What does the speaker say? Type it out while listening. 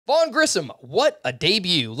Vaughn Grissom, what a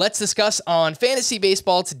debut. Let's discuss on Fantasy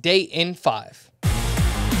Baseball today in 5.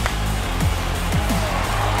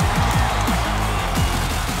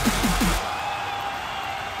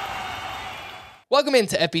 Welcome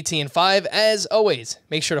into FBT in 5. As always,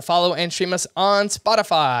 make sure to follow and stream us on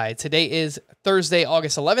Spotify. Today is Thursday,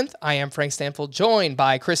 August 11th. I am Frank Stanfield, joined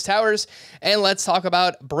by Chris Towers, and let's talk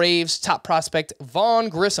about Braves top prospect Vaughn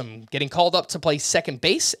Grissom getting called up to play second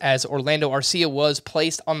base as Orlando Arcia was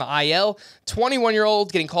placed on the IL.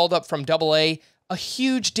 21-year-old getting called up from AA. A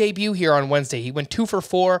huge debut here on Wednesday. He went 2 for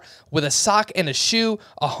 4 with a sock and a shoe,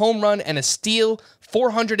 a home run and a steal,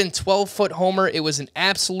 412-foot homer. It was an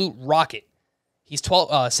absolute rocket. He's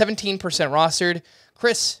 17% rostered.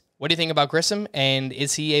 Chris, what do you think about Grissom, and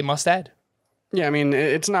is he a must-add? Yeah, I mean,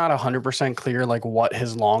 it's not 100% clear like what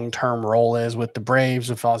his long-term role is with the Braves.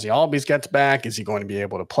 If Ozzie Albies gets back, is he going to be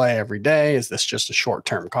able to play every day? Is this just a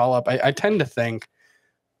short-term call-up? I tend to think,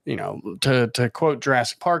 you know, to quote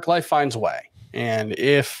Jurassic Park, life finds a way. And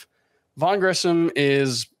if Vaughn Grissom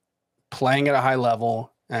is playing at a high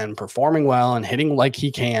level and performing well and hitting like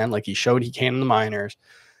he showed he can in the minors,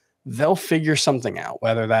 they'll figure something out,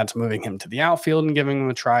 whether that's moving him to the outfield and giving him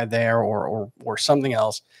a try there or something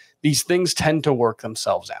else. These things tend to work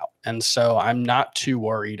themselves out. And so I'm not too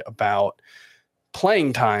worried about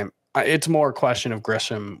playing time. It's more a question of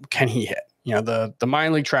Grissom, can he hit? You know, the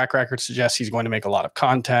minor league track record suggests he's going to make a lot of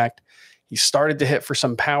contact. He started to hit for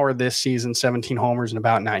some power this season, 17 homers in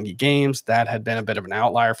about 90 games. That had been a bit of an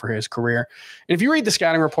outlier for his career. And if you read the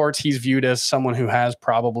scouting reports, he's viewed as someone who has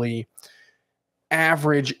probably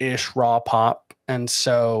average-ish raw pop. And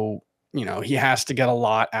so, you know, he has to get a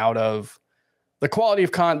lot out of the quality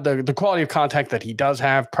of the quality of contact that he does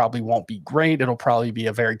have. Probably won't be great. It'll probably be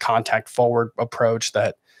a very contact forward approach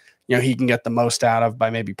that, you know, he can get the most out of by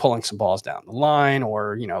maybe pulling some balls down the line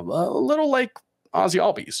or, you know, a little like Ozzie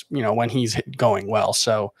Albies, you know, when he's going well.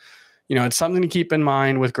 So, you know, it's something to keep in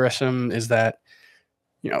mind with Grissom is that,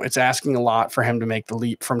 you know, it's asking a lot for him to make the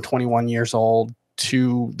leap from 21 years old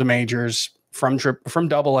to the majors from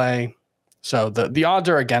AA. So the odds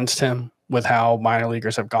are against him with how minor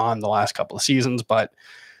leaguers have gone the last couple of seasons, but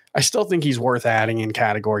I still think he's worth adding in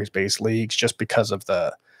categories-based leagues just because of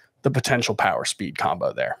the potential power speed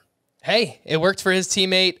combo there. Hey, it worked for his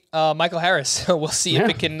teammate, Michael Harris. We'll see if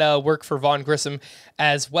it can work for Vaughn Grissom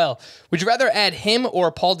as well. Would you rather add him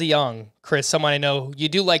or Paul DeJong, Chris, someone I know you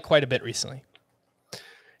do like quite a bit recently?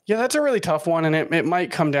 Yeah, that's a really tough one, and it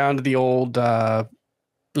might come down to the old,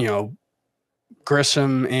 you know,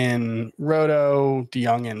 Grissom in Roto,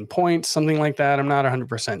 DeJong in points, something like that. I'm not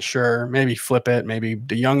 100% sure. Maybe flip it. Maybe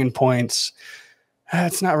DeJong in points.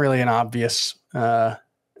 It's not really an obvious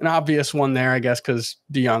one there, I guess, because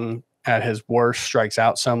DeJong at his worst strikes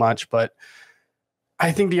out so much. But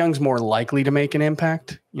I think DeJong's more likely to make an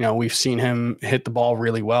impact. You know, we've seen him hit the ball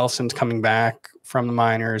really well since coming back from the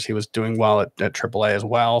minors. He was doing well at AAA as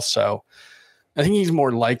well. So I think he's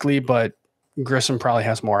more likely, but Grissom probably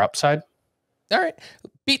has more upside. All right.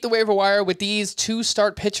 Beat the waiver wire with these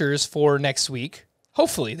 2-start pitchers for next week.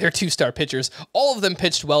 Hopefully, they're 2-star pitchers. All of them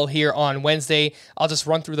pitched well here on Wednesday. I'll just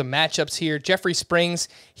run through the matchups here. Jeffrey Springs,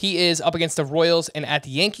 he is up against the Royals and at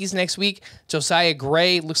the Yankees next week. Josiah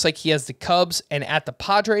Gray looks like he has the Cubs and at the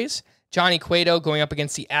Padres. Johnny Cueto going up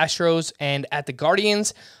against the Astros and at the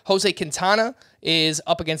Guardians. Jose Quintana is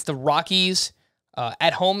up against the Rockies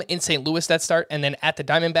at home in St. Louis that start, and then at the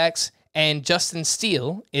Diamondbacks. And Justin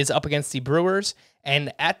Steele is up against the Brewers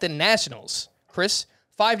and at the Nationals. Chris,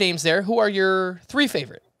 5 names there. Who are your 3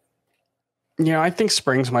 favorite? You know, I think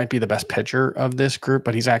Springs might be the best pitcher of this group,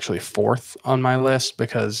 but he's actually 4th on my list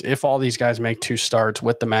because if all these guys make 2 starts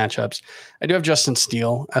with the matchups, I do have Justin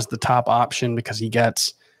Steele as the top option because he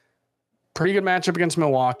gets pretty good matchup against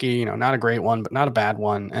Milwaukee. You know, not a great one, but not a bad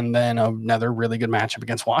one. And then another really good matchup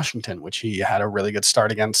against Washington, which he had a really good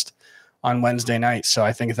start against on Wednesday night. So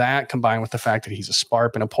I think that combined with the fact that he's a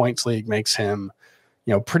SPARP in a points league makes him,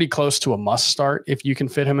 you know, pretty close to a must start if you can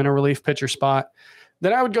fit him in a relief pitcher spot.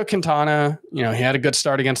 Then I would go Quintana. You know, he had a good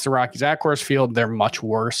start against the Rockies at Coors Field. They're much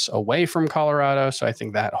worse away from Colorado. So I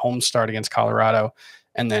think that home start against Colorado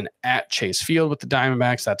and then at Chase Field with the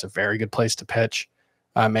Diamondbacks, that's a very good place to pitch.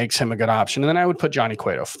 Makes him a good option. And then I would put Johnny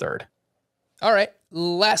Cueto 3rd. All right.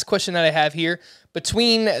 Last question that I have here.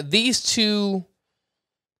 Between these 2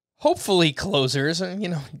 hopefully closers, you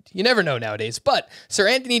know, you never know nowadays, but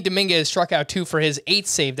Seranthony Dominguez struck out 2 for his 8th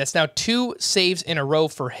save. That's now 2 saves in a row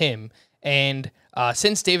for him. And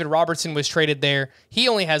since David Robertson was traded there, he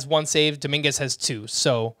only has 1 save. Dominguez has 2.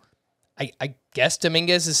 So I guess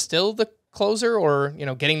Dominguez is still the closer or,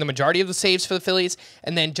 getting the majority of the saves for the Phillies.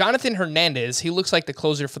 And then Jonathan Hernandez, he looks like the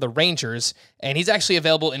closer for the Rangers, and he's actually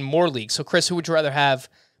available in more leagues. So, Chris, who would you rather have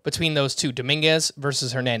between those two, Dominguez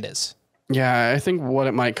versus Hernandez? Yeah, I think what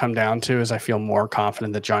it might come down to is I feel more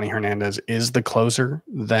confident that Johnny Hernandez is the closer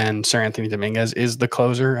than Seranthony Dominguez is the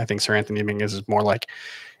closer. I think Seranthony Dominguez is more like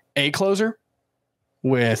a closer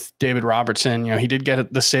with David Robertson. He did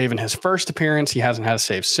get the save in his first appearance. He hasn't had a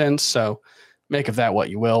save since, so make of that what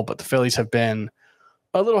you will. But the Phillies have been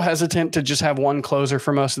a little hesitant to just have one closer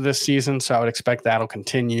for most of this season, so I would expect that'll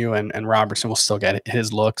continue, and Robertson will still get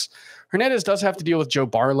his looks. Hernandez does have to deal with Joe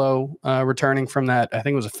Barlow returning from that. I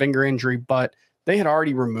think it was a finger injury, but they had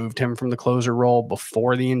already removed him from the closer role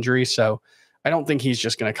before the injury, so I don't think he's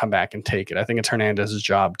just going to come back and take it. I think it's Hernandez's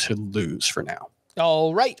job to lose for now.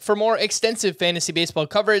 All right. For more extensive fantasy baseball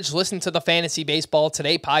coverage, listen to the Fantasy Baseball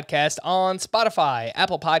Today podcast on Spotify,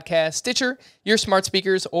 Apple Podcasts, Stitcher, your smart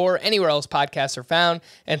speakers, or anywhere else podcasts are found.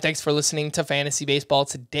 And thanks for listening to Fantasy Baseball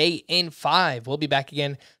Today in 5. We'll be back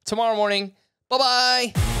again tomorrow morning.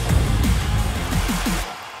 Bye-bye.